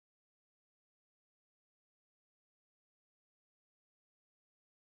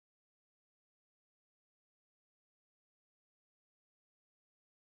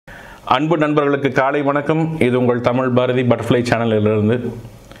அன்பு நண்பர்களுக்கு காலை வணக்கம். இது உங்கள் தமிழ் பாரதி பட்டர்ஃப்ளை சேனலிலிருந்து.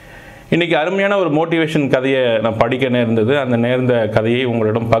 இன்றைக்கி அருமையான ஒரு மோட்டிவேஷன் கதையை நான் படிக்க நேர்ந்தது. அந்த நேர்ந்த கதையை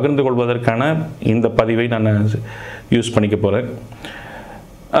உங்களிடம் பகிர்ந்து கொள்வதற்கான இந்த பதிவை நான் யூஸ் பண்ணிக்க போகிறேன்.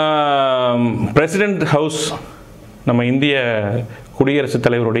 பிரசிடெண்ட் ஹவுஸ், நம்ம இந்திய குடியரசுத்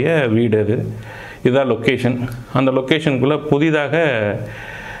தலைவருடைய வீடு அது. இதுதான் லொக்கேஷன். அந்த லொக்கேஷனுக்குள்ளே புதிதாக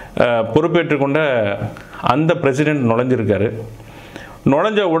பொறுப்பேற்றுக்கொண்ட அந்த பிரசிடெண்ட் நுழைஞ்சிருக்காரு.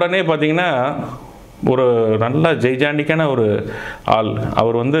 நுழைஞ்ச உடனே பார்த்திங்கன்னா ஒரு நல்ல ஜெய்ஜாண்டிக்கான ஒரு ஆள்.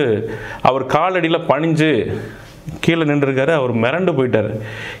 அவர் காலடியில் பணிஞ்சு கீழே நின்றுருக்காரு. அவர் மிரண்டு போயிட்டார்.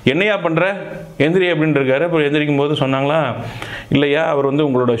 என்னையா பண்ணுற, எந்திரி அப்படின்னு இருக்காரு. அப்புறம் எந்திரிக்கும் போது சொன்னாங்களா, இல்லையா அவர்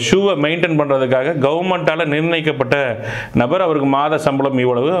உங்களோட ஷூவை மெயின்டைன் பண்ணுறதுக்காக கவர்மெண்ட்டால் நிர்ணயிக்கப்பட்ட நபர், அவருக்கு மாத சம்பளம்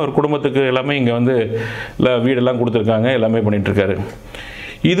இவ்வளவு, அவர் குடும்பத்துக்கு எல்லாமே இங்கே வீடெல்லாம் கொடுத்துருக்காங்க, எல்லாமே பண்ணிகிட்ருக்காரு.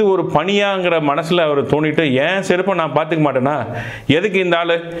 இது ஒரு பணியாங்கிற மனசில் அவர் தோணிட்டு, ஏன் செருப்பை நான் பார்த்துக்க மாட்டேன்னா, எதுக்கு இந்த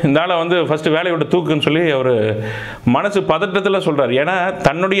ஆளை ஃபஸ்ட்டு வேலையை விட்டு தூக்குன்னு சொல்லி அவர் மனசு பதட்டத்தில் சொல்கிறார். ஏன்னா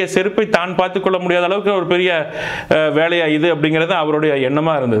தன்னுடைய செருப்பை தான் பார்த்துக்கொள்ள முடியாத அளவுக்கு ஒரு பெரிய வேலையாக இது அப்படிங்கிறது அவருடைய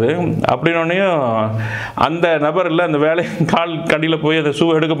எண்ணமாக இருந்தது. அப்படின்னோடனையும் அந்த நபர் இல்லை, அந்த வேலை கால் கடியில் போய் அந்த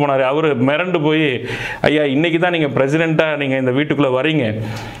ஷூவை எடுக்க போனார். அவர் மிரண்டு போய், ஐயா இன்றைக்கி தான் நீங்கள் பிரசிடெண்ட்டாக நீங்கள் இந்த வீட்டுக்குள்ளே வரீங்க.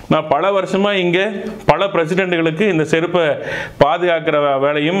 நான் பல வருஷமாக இங்கே பல பிரசிடெண்ட்டுகளுக்கு இந்த செருப்பை பாதுகாக்கிற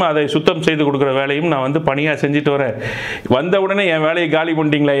வேலையும் அதை சுத்தம் செய்து கொடுக்குற வேலையும் நான் பணியாக செஞ்சுட்டு வரேன். வந்த உடனே என் வேலையை காலி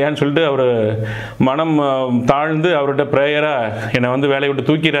பண்ணிட்டீங்களா ஏன்னு சொல்லிட்டு அவர் மனம் தாழ்ந்து அவர்கிட்ட ப்ரேயராக என்னை வேலையை விட்டு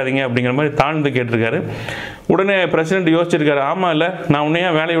தூக்கிடாதீங்க அப்படிங்கிற மாதிரி தாழ்ந்து கேட்டிருக்காரு. உடனே பிரசிடெண்ட் யோசிச்சிருக்காரு, ஆமாம் இல்லை நான் உன்னையா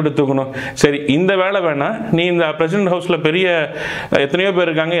வேலையை விட்டு தூக்கணும், சரி இந்த வேலை வேணாம், நீ இந்த பிரசிடெண்ட் ஹவுஸில் பெரிய எத்தனையோ பேர்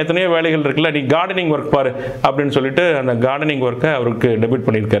இருக்காங்க, எத்தனையோ வேலைகள் இருக்குல்ல, நீ கார்டனிங் ஒர்க் பாரு அப்படின்னு சொல்லிட்டு அந்த கார்டனிங் ஒர்க்கை அவருக்கு டெபியூட்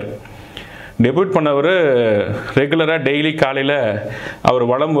பண்ணியிருக்காரு. டெபியூட் பண்ணவர் ரெகுலராக டெய்லி காலையில் அவர்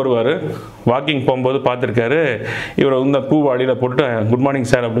வலம் வருவார். வாக்கிங் போகும்போது பார்த்துருக்காரு, இவர் பூவாளியில் போட்டு குட் மார்னிங்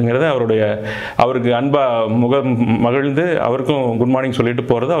சார் அப்படிங்கிறத அவருக்கு அன்பாக மகிழ்ந்து அவருக்கும் குட் மார்னிங் சொல்லிட்டு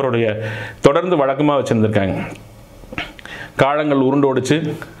போகிறது அவருடைய தொடர்ந்து வழக்கமாக வச்சுருந்துருக்காங்க. காலங்கள் உருண்டோடிச்சு,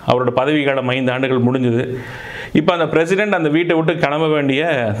 அவரோட பதவி காலம் 5 ஆண்டுகள் முடிஞ்சுது. இப்போ அந்த பிரசிடெண்ட் அந்த வீட்டை விட்டு கிளம்ப வேண்டிய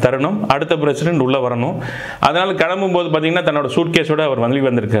தருணம், அடுத்த பிரசிடெண்ட் உள்ளே வரணும். அதனால் கிளம்பும்போது பார்த்திங்கன்னா தன்னோட சூட்கேஸோடு அவர்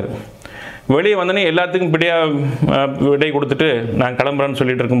வந்திருக்காரு. வெளியே வந்தோடனே எல்லாத்துக்கும் விடை கொடுத்துட்டு நான் கிளம்புறேன்னு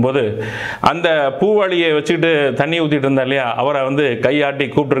சொல்லிட்டு இருக்கும்போது அந்த பூவாளியை வச்சுக்கிட்டு தண்ணி ஊற்றிட்டு இருந்தார் இல்லையா, அவரை கையாட்டி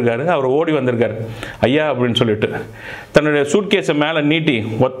கூப்பிட்டுருக்காரு. அவர் ஓடி வந்திருக்காரு, ஐயா அப்படின்னு சொல்லிட்டு தன்னுடைய சூட்கேஸை மேலே நீட்டி,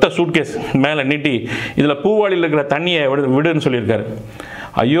 ஒத்த சூட்கேஸ் மேலே நீட்டி, இதில் பூவாளியில் இருக்கிற தண்ணியை விடுன்னு சொல்லியிருக்காரு.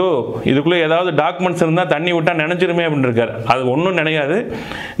 ஐயோ இதுக்குள்ளே ஏதாவது டாக்குமெண்ட்ஸ் இருந்தால் தண்ணி விட்டால் நினைச்சிருமே அப்படின்னு இருக்கார். அது ஒன்றும் நினையாது,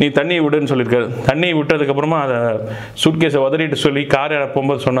 நீ தண்ணி விடுன்னு சொல்லியிருக்காரு. தண்ணி விட்டதுக்கப்புறமா அதை சூட்கேஸை உதறிட்டு சொல்லி கார்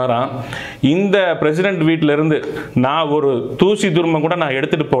போகும்போது சொன்னாராம், இந்த பிரசிடெண்ட் வீட்டிலேருந்து நான் ஒரு தூசி துரும்பம் கூட நான்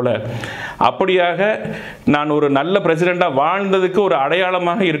எடுத்துகிட்டு போகல, அப்படியாக நான் ஒரு நல்ல பிரசிடெண்ட்டாக வாழ்ந்ததுக்கு ஒரு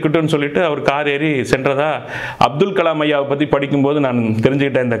அடையாளமாக இருக்கட்டும்னு சொல்லிட்டு அவர் கார் ஏறி சென்றதா அப்துல் கலாம் ஐயாவை பற்றி படிக்கும்போது நான்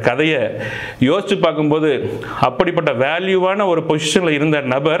தெரிஞ்சுக்கிட்டேன். இந்த கதையை யோசித்து பார்க்கும்போது அப்படிப்பட்ட வேல்யூவான ஒரு பொசிஷனில் இருந்த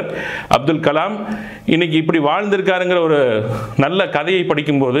நபர் அப்துல் கலாம் இன்னைக்கு இப்படி வாழ்ந்திருக்காருங்கிற ஒரு நல்ல கதையை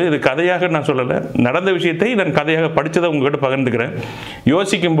படிக்கும்போது, இது கதையாக நான் சொல்லலை, நடந்த விஷயத்தை நான் கதையாக படித்ததை உங்ககிட்ட பகிர்ந்துக்கிறேன்.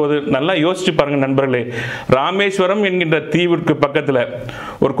 யோசிக்கும் போது நல்லா யோசிச்சு பாருங்க நண்பர்களே. ராமேஸ்வரம் என்கின்ற தீவிற்கு பக்கத்தில்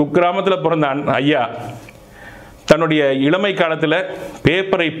ஒரு குக்கிராமத்தில் பிறந்த ஐயா தன்னுடைய இளமை காலத்தில்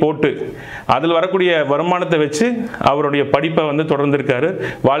பேப்பரை போட்டு அதில் வரக்கூடிய வருமானத்தை வச்சு அவருடைய படிப்பை தொடர்ந்திருக்காரு,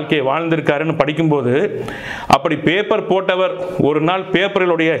 வாழ்க்கையை வாழ்ந்திருக்காருன்னு படிக்கும்போது, அப்படி பேப்பர் போட்டவர் ஒரு நாள்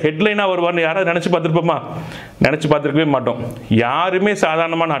பேப்பர்களுடைய ஹெட்லைனாக வருவார்னு யாராவது நினச்சி பார்த்துருப்போமா? நினச்சி பார்த்துருக்கவே மாட்டோம். யாருமே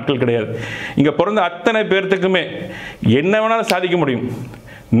சாதாரணமான ஆட்கள் கிடையாது. இங்கே பிறந்த அத்தனை பேர்த்துக்குமே என்ன வேணாலும் சாதிக்க முடியும்,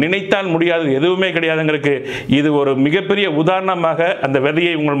 நினைத்தால் முடியாது எதுவுமே கிடையாதுங்கிறதுக்கு இது ஒரு மிகப்பெரிய உதாரணமாக அந்த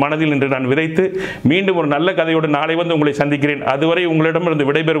விதையை உங்கள் மனதில் இன்று நான் விதைத்து மீண்டும் ஒரு நல்ல கதையோடு நாளை உங்களை சந்திக்கிறேன். அதுவரை உங்களிடமிருந்து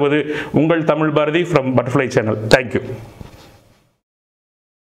விடைபெறுவது உங்கள் Tamil Bharathi from butterfly channel. Thank you.